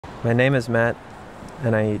My name is Matt,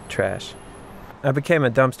 and I eat trash. I became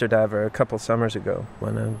a dumpster diver a couple summers ago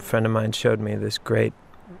when a friend of mine showed me this great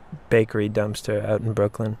bakery dumpster out in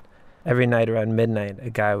Brooklyn. Every night around midnight,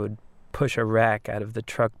 a guy would push a rack out of the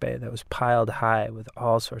truck bay that was piled high with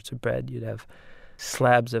all sorts of bread. You'd have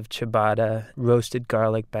slabs of ciabatta, roasted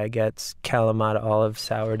garlic baguettes, Kalamata olive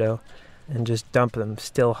sourdough, and just dump them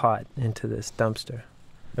still hot into this dumpster.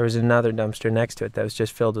 There was another dumpster next to it that was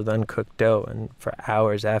just filled with uncooked dough, and for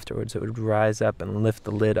hours afterwards it would rise up and lift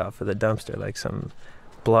the lid off of the dumpster like some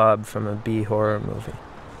blob from a B horror movie.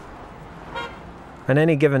 On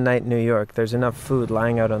any given night in New York, there's enough food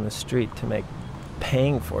lying out on the street to make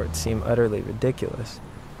paying for it seem utterly ridiculous.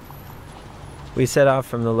 We set off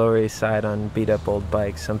from the Lower East Side on beat-up old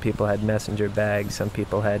bikes. Some people had messenger bags, some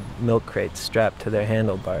people had milk crates strapped to their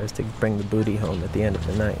handlebars to bring the booty home at the end of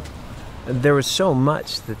the night. There was so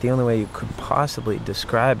much that the only way you could possibly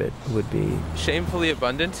describe it would be shamefully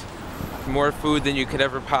abundant. More food than you could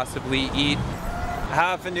ever possibly eat.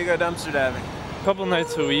 How often do you go dumpster diving? A couple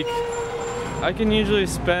nights a week. I can usually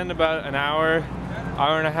spend about an hour,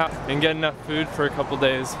 hour and a half, and get enough food for a couple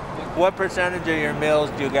days. What percentage of your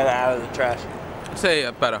meals do you get out of the trash? I'd say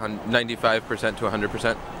about 95% to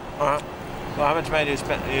 100%. Well, how much money do you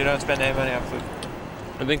spend? You don't spend any money on food?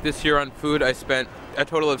 I think this year on food I spent a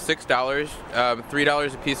total of $6,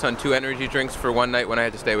 $3 a piece on 2 energy drinks for one night when I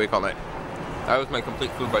had to stay awake all night. That was my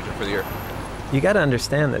complete food budget for the year. You got to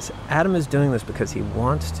understand this. Adam is doing this because he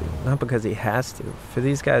wants to, not because he has to. For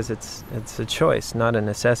these guys, it's a choice, not a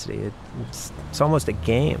necessity. It's almost a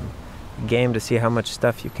game to see how much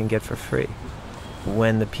stuff you can get for free.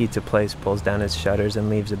 When the pizza place pulls down its shutters and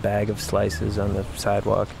leaves a bag of slices on the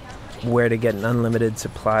sidewalk. Where to get an unlimited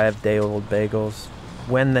supply of day-old bagels.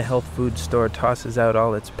 When the health food store tosses out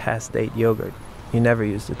all its past-date yogurt. You never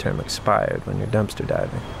use the term expired when you're dumpster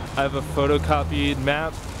diving. I have a photocopied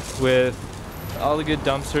map with all the good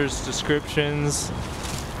dumpsters, descriptions.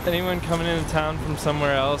 Anyone coming into town from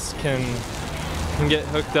somewhere else can get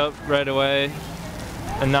hooked up right away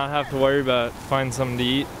and not have to worry about finding something to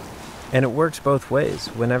eat. And it works both ways.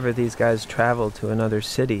 Whenever these guys travel to another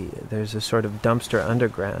city, there's a sort of dumpster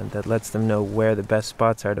underground that lets them know where the best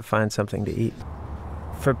spots are to find something to eat.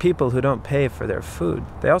 For people who don't pay for their food,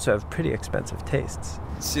 they also have pretty expensive tastes.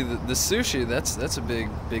 See, the sushi, that's a big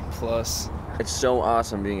plus. It's so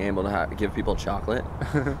awesome being able to give people chocolate,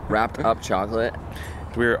 wrapped up chocolate.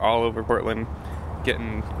 We're all over Portland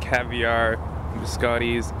getting caviar,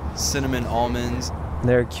 biscottis, cinnamon almonds.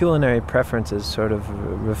 Their culinary preferences sort of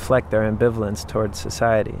reflect their ambivalence towards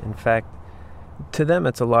society. In fact, to them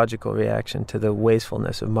it's a logical reaction to the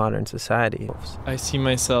wastefulness of modern society. I see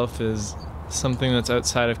myself as something that's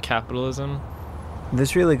outside of capitalism.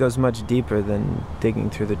 This really goes much deeper than digging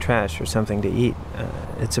through the trash for something to eat.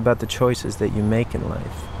 It's about the choices that you make in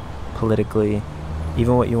life, politically,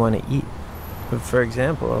 even what you want to eat. For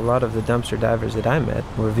example, a lot of the dumpster divers that I met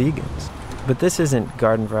were vegans. But this isn't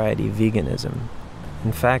garden variety veganism.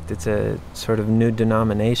 In fact, it's a sort of new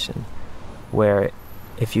denomination where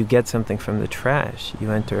if you get something from the trash,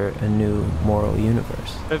 you enter a new moral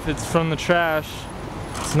universe. If it's from the trash,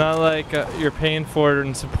 it's not like you're paying for it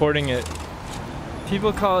and supporting it.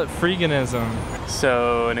 People call it freeganism.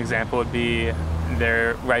 So an example would be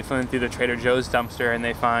they're rifling through the Trader Joe's dumpster and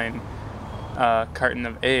they find a carton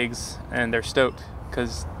of eggs and they're stoked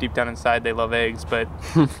because deep down inside they love eggs, but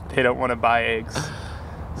they don't want to buy eggs.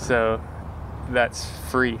 So that's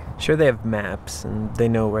free. Sure, they have maps and they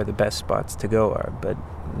know where the best spots to go are, but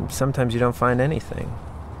sometimes you don't find anything.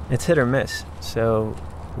 It's hit or miss, so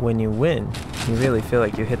when you win, you really feel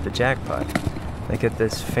like you hit the jackpot. Like at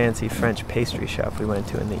this fancy French pastry shop we went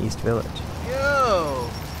to in the East Village. Yo!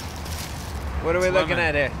 What are we looking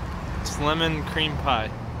at here? It's lemon cream pie.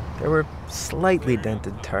 There were slightly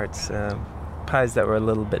dented tarts, pies that were a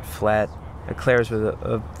little bit flat, eclairs with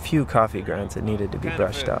a few coffee grounds that needed to be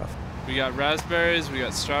brushed off. We got raspberries, we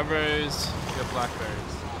got strawberries, we got blackberries.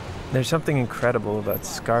 There's something incredible about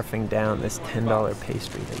scarfing down this $10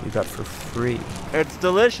 pastry that you got for free. It's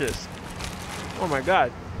delicious. Oh my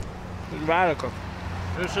God. It's radical.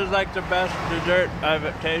 This is like the best dessert I've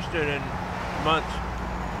tasted in months.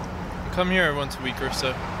 I come here once a week or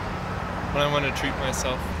so when I want to treat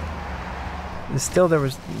myself. Still,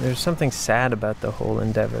 there's something sad about the whole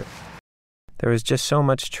endeavor. There was just so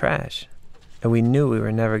much trash, and we knew we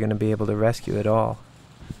were never going to be able to rescue it all.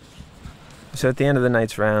 So at the end of the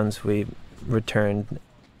night's rounds, we returned.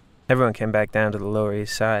 Everyone came back down to the Lower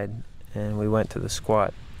East Side, and we went to the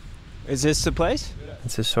squat. Is this the place?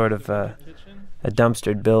 It's a sort of a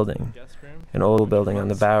dumpstered building, an old building on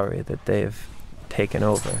the Bowery that they've taken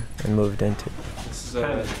over and moved into. This is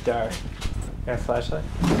kind of dark. Got a flashlight?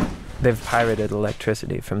 They've pirated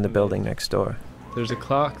electricity from the building next door. There's a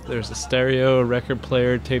clock, there's a stereo, a record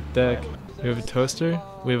player, tape deck. We have a toaster,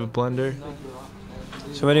 we have a blender.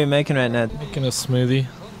 So what are you making right now? Making a smoothie.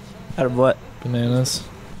 Out of what? Bananas.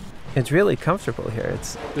 It's really comfortable here.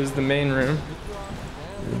 This is the main room.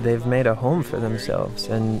 They've made a home for themselves,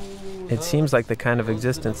 and it seems like the kind of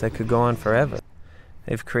existence that could go on forever.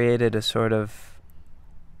 They've created a sort of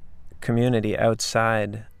community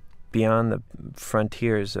outside, beyond the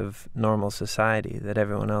frontiers of normal society that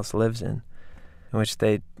everyone else lives in which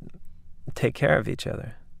they take care of each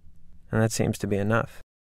other. And that seems to be enough.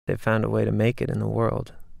 They've found a way to make it in the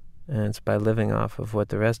world, and it's by living off of what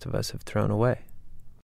the rest of us have thrown away.